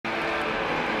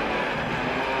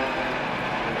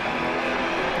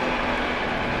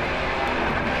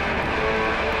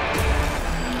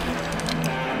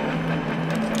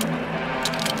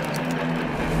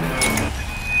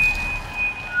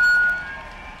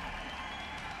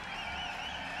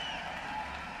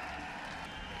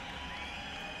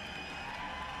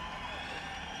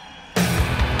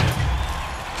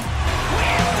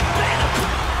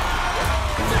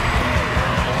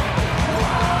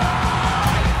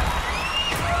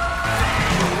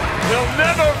will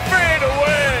never fade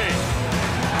away!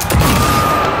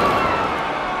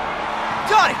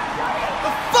 Johnny!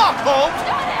 The fuck, Holmes?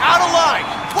 Out of line!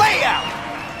 Way out!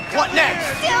 What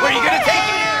next? Where are you gonna take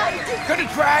him?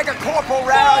 Gonna drag a corporal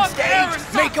round on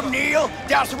stage, make him kneel,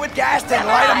 douse him with gas, then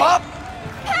light him up?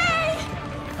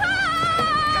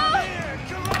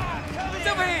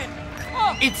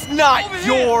 It's not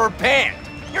your band.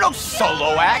 You're no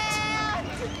solo act.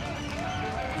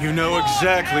 You know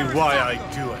exactly why I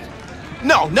do it.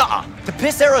 No, nuh-uh. To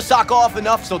piss Arasaka off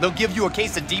enough so they'll give you a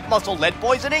case of deep muscle lead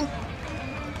poisoning?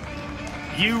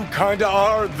 You kinda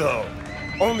are, though.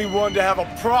 Only one to have a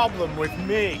problem with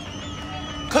me.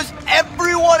 'Cause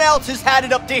everyone else has had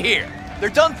it up to here. They're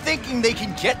done thinking they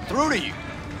can get through to you.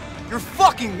 You're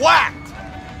fucking whacked.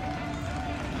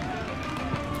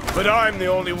 But I'm the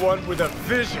only one with a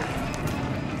vision.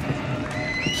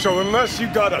 So unless you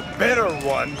got a better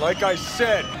one, like I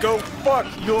said, go fuck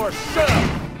yourself!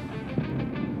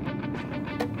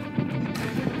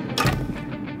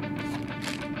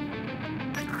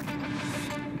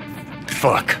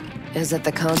 Fuck. Is it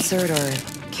the concert or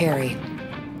Carrie?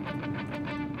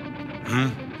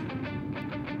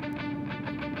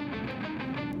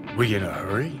 We in a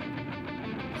hurry?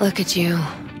 Look at you,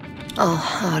 all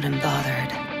hot and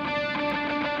bothered.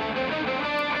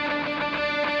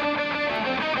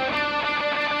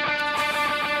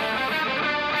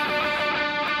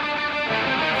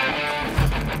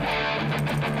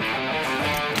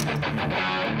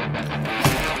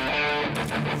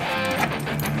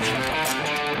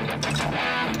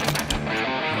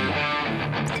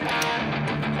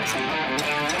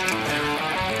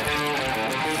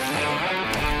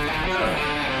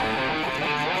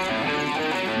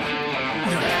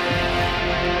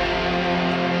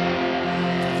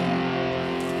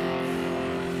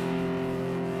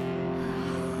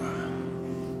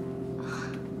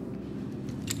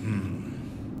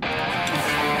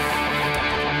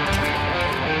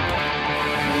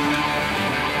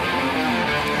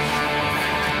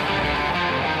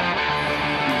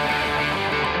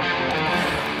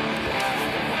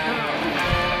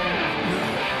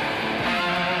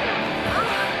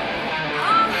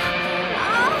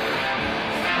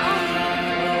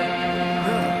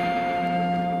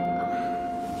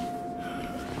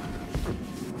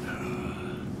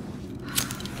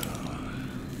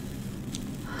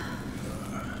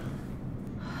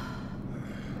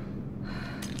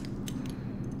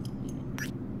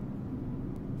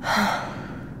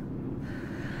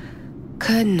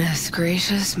 Goodness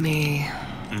gracious me.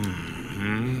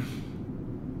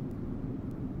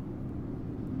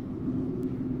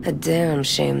 A damn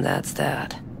shame that's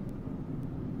that.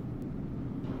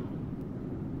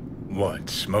 What,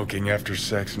 smoking after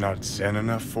sex not zen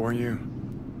enough for you?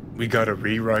 We gotta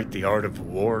rewrite the art of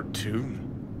war, too?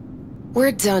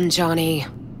 We're done, Johnny.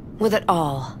 With it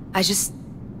all. I just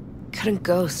couldn't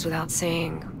ghost without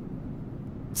saying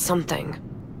something.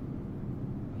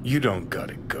 You don't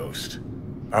gotta ghost.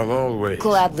 I'll always...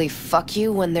 Gladly fuck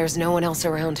you when there's no one else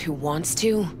around who wants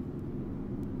to.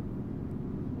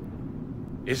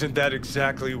 Isn't that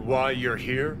exactly why you're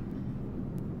here?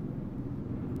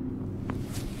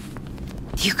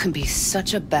 You can be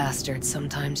such a bastard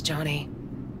sometimes, Johnny.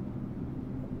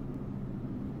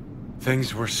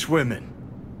 Things were swimming.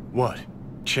 What?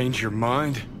 Change your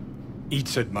mind?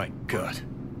 Eats at my gut.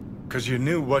 'Cause you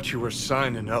knew what you were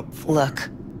signing up for. Look,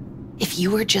 if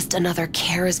you were just another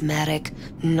charismatic,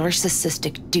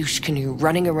 narcissistic douche canoe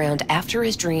running around after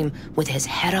his dream with his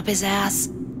head up his ass,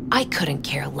 I couldn't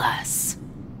care less.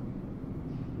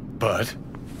 But?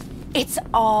 It's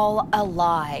all a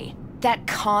lie. That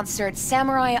concert,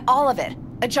 Samurai, all of it.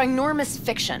 A ginormous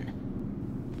fiction.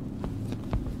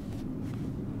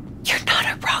 You're not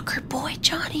a rocker boy,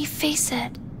 Johnny, face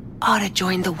it. Ought to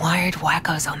join the wired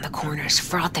wackos on the corners,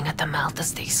 frothing at the mouth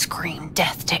as they scream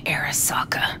death to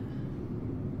Arasaka.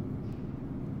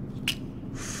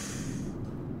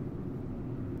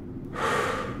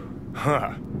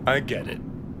 Huh, I get it.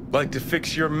 Like to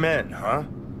fix your men, huh?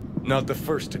 Not the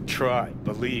first to try,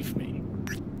 believe me.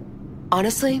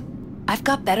 Honestly, I've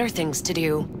got better things to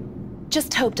do.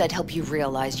 Just hoped I'd help you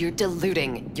realize you're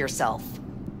deluding yourself.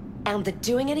 And the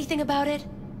doing anything about it,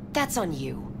 that's on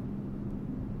you.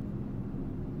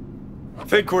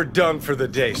 Think we're done for the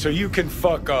day, so you can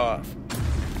fuck off.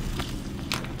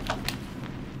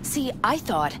 See, I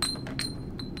thought...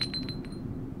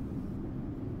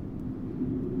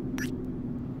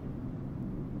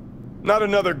 Not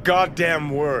another goddamn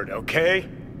word, okay?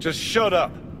 Just shut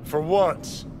up, for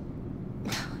once.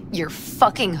 You're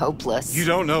fucking hopeless. You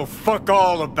don't know fuck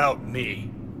all about me.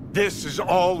 This is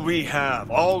all we have,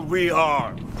 all we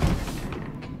are.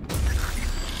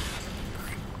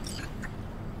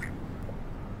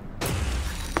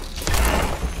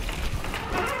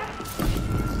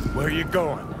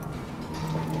 going.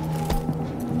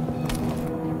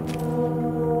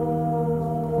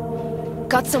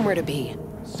 Got somewhere to be.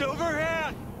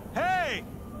 Silverhand! Hey!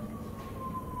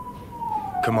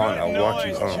 Come on, I'll walk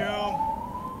you home.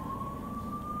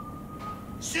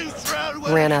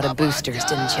 Ran out of boosters,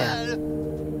 didn't you?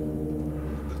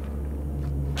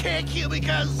 Can't kill me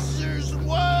because there's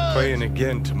one. Playing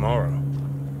again tomorrow.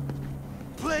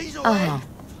 Please away.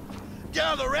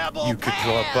 Down the rebel You could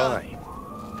drop path. by.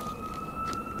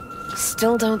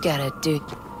 Still don't get it, dude.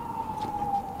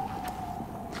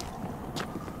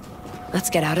 Let's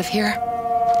get out of here.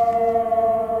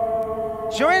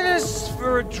 Join us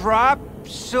for a drop,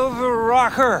 Silver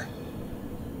Rocker.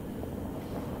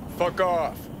 Fuck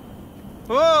off.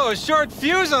 Whoa, short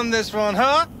fuse on this one,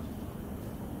 huh?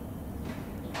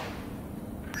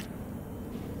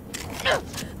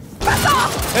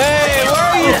 Hey, where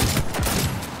are you?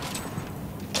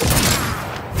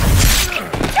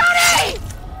 Johnny!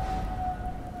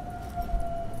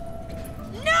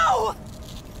 No!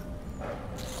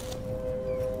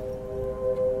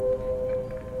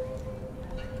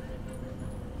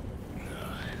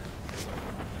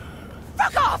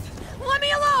 Fuck off! Let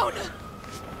me alone!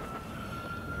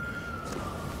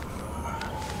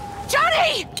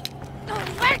 Johnny!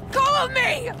 Let go of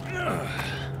me!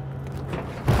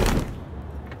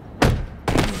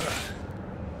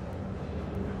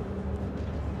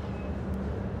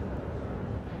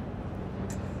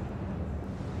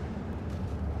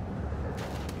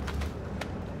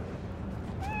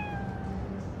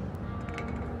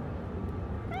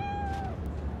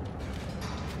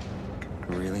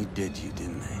 Really did you,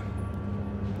 didn't they?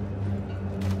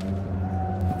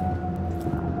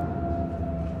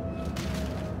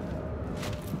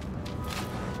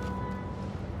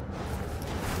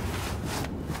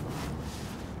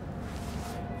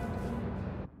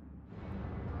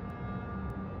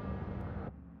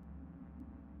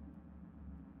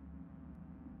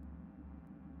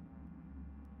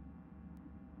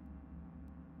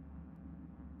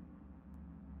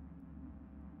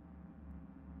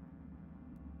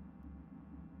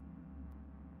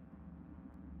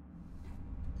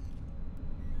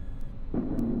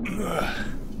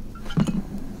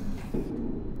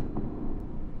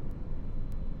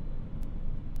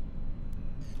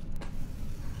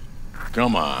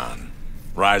 Come on.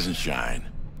 Rise and shine.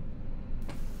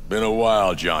 Been a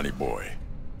while, Johnny boy.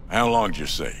 How long did you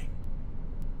say?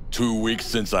 2 weeks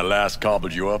since I last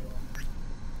cobbled you up?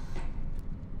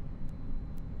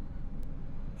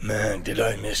 Man, did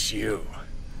I miss you.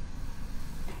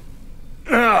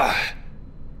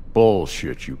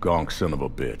 Bullshit, you gonk son of a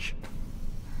bitch.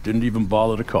 Didn't even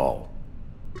bother to call.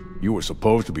 You were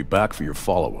supposed to be back for your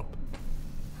follow-up.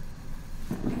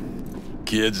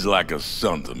 Kid's like a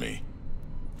son to me.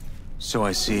 So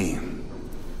I see.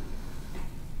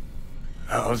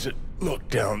 How's it look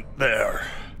down there?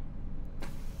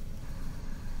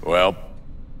 Well,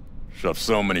 shoved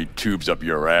so many tubes up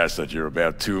your ass that you're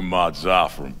about 2 mods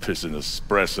off from pissing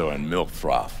espresso and milk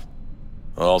froth.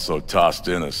 Also tossed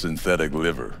in a synthetic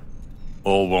liver.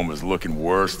 Old one was looking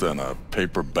worse than a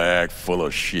paper bag full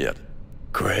of shit.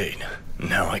 Great.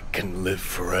 Now I can live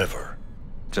forever.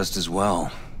 Just as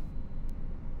well.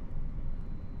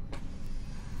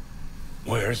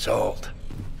 Where's Alt?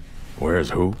 Where's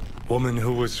who? Woman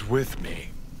who was with me.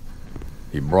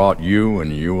 He brought you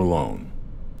and you alone.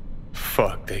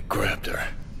 Fuck, they grabbed her.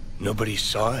 Nobody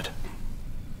saw it?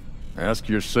 Ask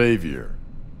your savior.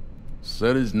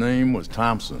 Said his name was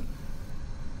Thompson.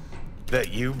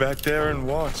 That you back there in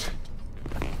Watts?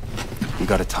 We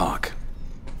gotta talk.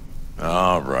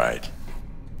 All right.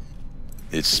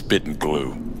 It's spit and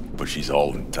glue, but she's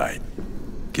holding tight.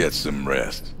 Get some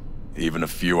rest. Even a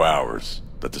few hours,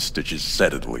 let the stitches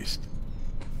set at least.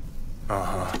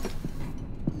 Uh-huh.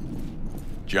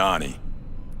 Johnny.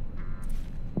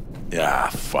 Yeah,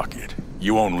 fuck it.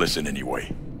 You won't listen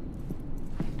anyway.